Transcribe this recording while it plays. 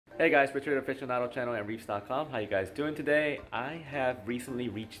Hey guys, Richard Aficionado channel and reefs.com. How you guys doing today? I have recently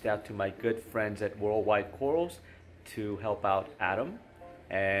reached out to my good friends at Worldwide Corals to help out Adam,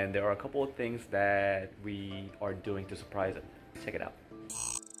 and there are a couple of things that we are doing to surprise him. Check it out.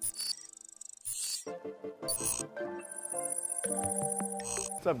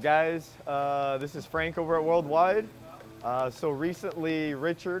 What's up guys? This is Frank over at Worldwide. So recently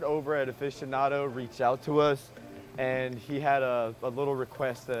Richard over at Aficionado reached out to us, and he had a little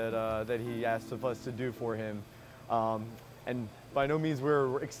request that he asked of us to do for him. And by no means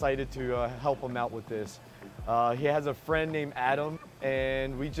we're excited to help him out with this. He has a friend named Adam,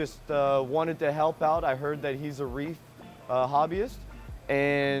 and we just wanted to help out. I heard that he's a reef hobbyist,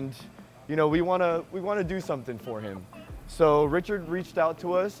 and you know, we want to do something for him. So Richard reached out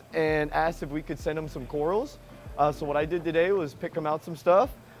to us and asked if we could send him some corals. So what I did today was pick him out some stuff.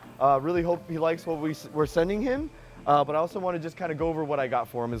 Really hope he likes what we're sending him, but I also want to just kind of go over what I got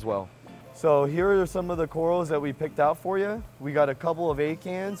for him as well. So here are some of the corals that we picked out for you. We got a couple of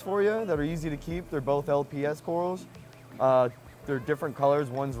A-cans for you that are easy to keep. They're both LPS corals. They're different colors.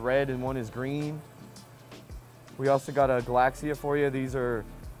 One's red and one is green. We also got a Galaxia for you. These are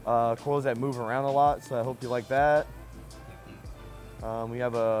corals that move around a lot, so I hope you like that. We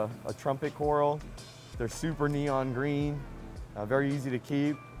have a trumpet coral. They're super neon green, very easy to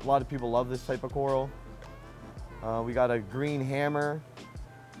keep. A lot of people love this type of coral. We got a green hammer.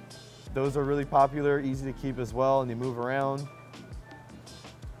 Those are really popular, easy to keep as well, and they move around.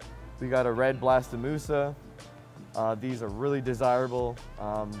 We got a red blastomusa. These are really desirable.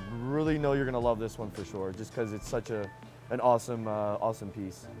 Really know you're gonna love this one for sure, just because it's such an awesome, awesome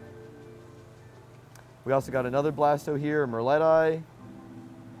piece. We also got another blasto here, a merletti.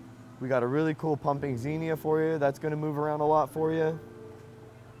 We got a really cool pumping xenia for you. That's gonna move around a lot for you.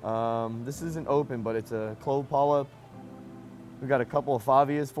 This isn't open, but it's a clove polyp. We got a couple of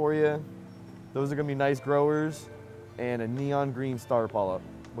favias for you. Those are gonna be nice growers. And a neon green star polyp,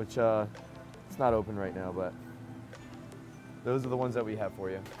 which it's not open right now, but those are the ones that we have for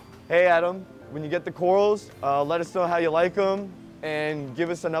you. Hey Adam, when you get the corals, let us know how you like them and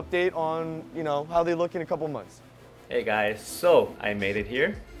give us an update on, you know, how they look in a couple months. Hey guys, so I made it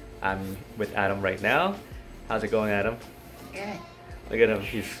here. I'm with Adam right now. How's it going, Adam? Good. Look at him,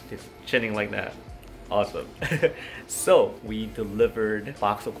 he's chinning like that. Awesome. So we delivered a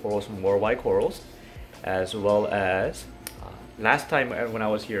box of corals from Worldwide Corals, as well as last time when I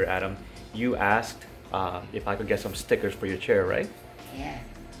was here, Adam, you asked if I could get some stickers for your chair, right? Yeah.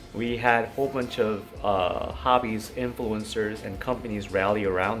 We had a whole bunch of hobbies, influencers, and companies rally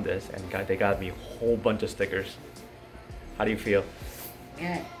around this, and they got me a whole bunch of stickers. How do you feel?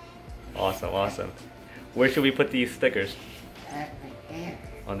 Good. Awesome, awesome. Where should we put these stickers? Right there.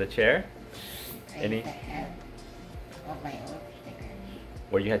 On the chair? I Any? used to have all my old stickers.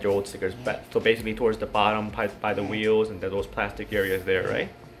 Where you had your old stickers. So basically towards the bottom by the wheels and those plastic areas there, right?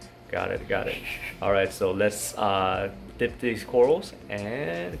 Got it, got it. All right, so let's dip these corals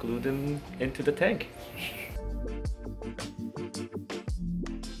and glue them into the tank.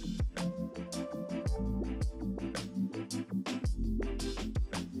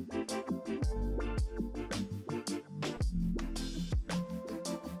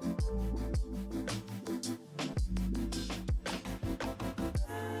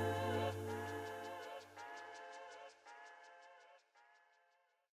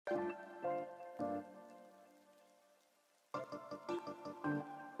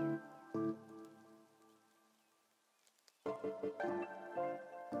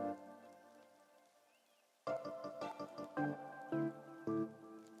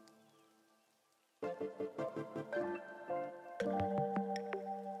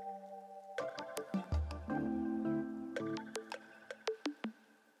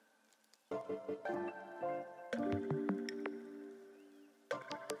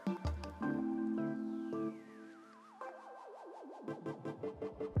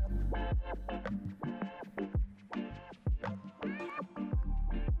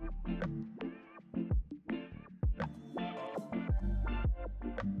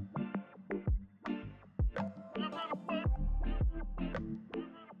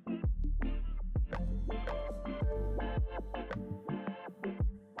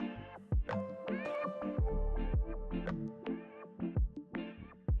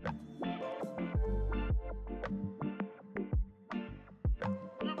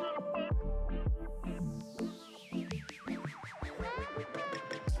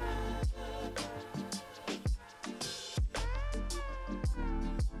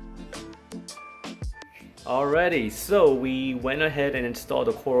 Alrighty, so we went ahead and installed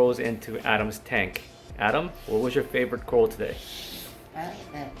the corals into Adam's tank. Adam, what was your favorite coral today? Probably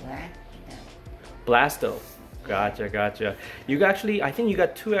the black Blasto. Gotcha, gotcha. You actually, I think you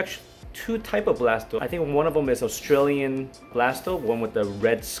got two type of Blasto. I think one of them is Australian Blasto, one with the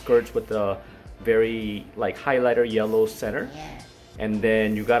red skirts with the very like highlighter yellow center. Yeah. And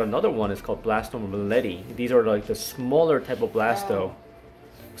then you got another one, it's called Blasto Maletti. These are like the smaller type of Blasto.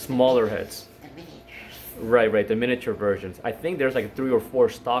 Smaller heads. The miniatures. Right, the miniature versions. I think there's like 3 or 4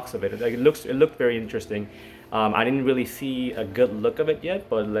 stocks of it. Like it looked very interesting. I didn't really see a good look of it yet,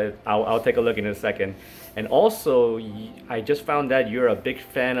 but I'll take a look in a second. And also, I just found out you're a big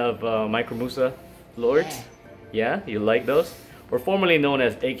fan of Micromusa Lords. Yeah, you like those? Or formerly known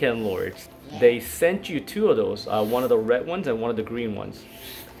as Aken Lords. Yeah. They sent you 2 of those, one of the red ones and one of the green ones.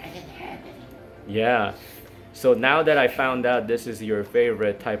 I didn't have any. Yeah. So now that I found out this is your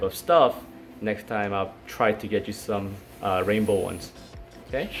favorite type of stuff, next time I'll try to get you some rainbow ones.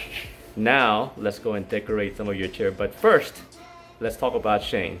 Okay? Now, let's go and decorate some of your chair. But first, let's talk about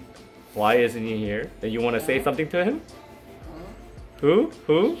Shane. Why isn't he here? Do you want to say something to him? Who?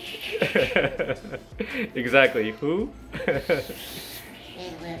 Who? Exactly. Who? Hey,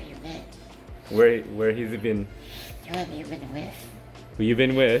 where have you been? Where he's been? Who have you been with? Who you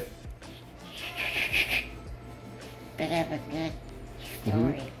been with? Better have a good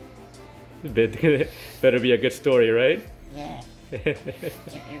story. Better be a good story, right? Yeah.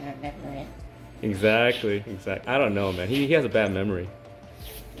 If you remember it. Exactly. I don't know, man. He has a bad memory.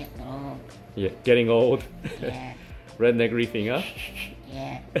 Getting old. Yeah, getting old. Yeah. Redneck reefing, huh?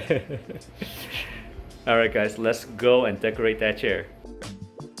 Yeah. All right, guys, let's go and decorate that chair.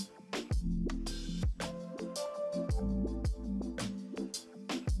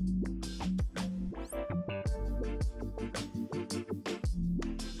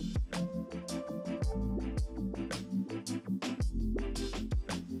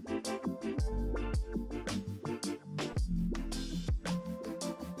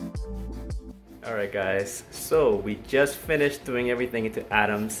 Alright guys, so we just finished doing everything into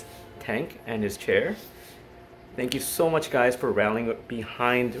Adam's tank and his chair. Thank you so much guys for rallying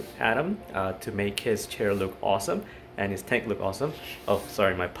behind Adam to make his chair look awesome and his tank look awesome. Oh,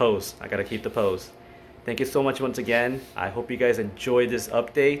 sorry, my pose. I gotta keep the pose. Thank you so much once again. I hope you guys enjoyed this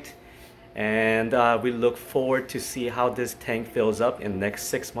update and we look forward to see how this tank fills up in the next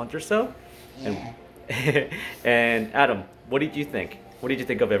 6 months or so. Yeah. And Adam, what did you think? What did you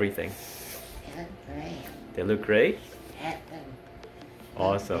think of everything? They look great. They look great? At them.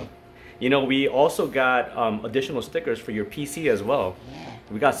 Awesome. You know, we also got additional stickers for your PC as well. Yeah.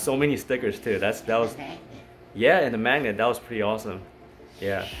 We got so many stickers too. That was, Magnet. yeah, and the magnet, that was pretty awesome.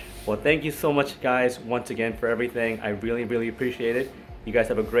 Yeah. Well, thank you so much guys once again for everything. I really appreciate it. You guys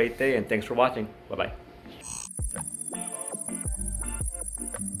have a great day and thanks for watching. Bye-bye.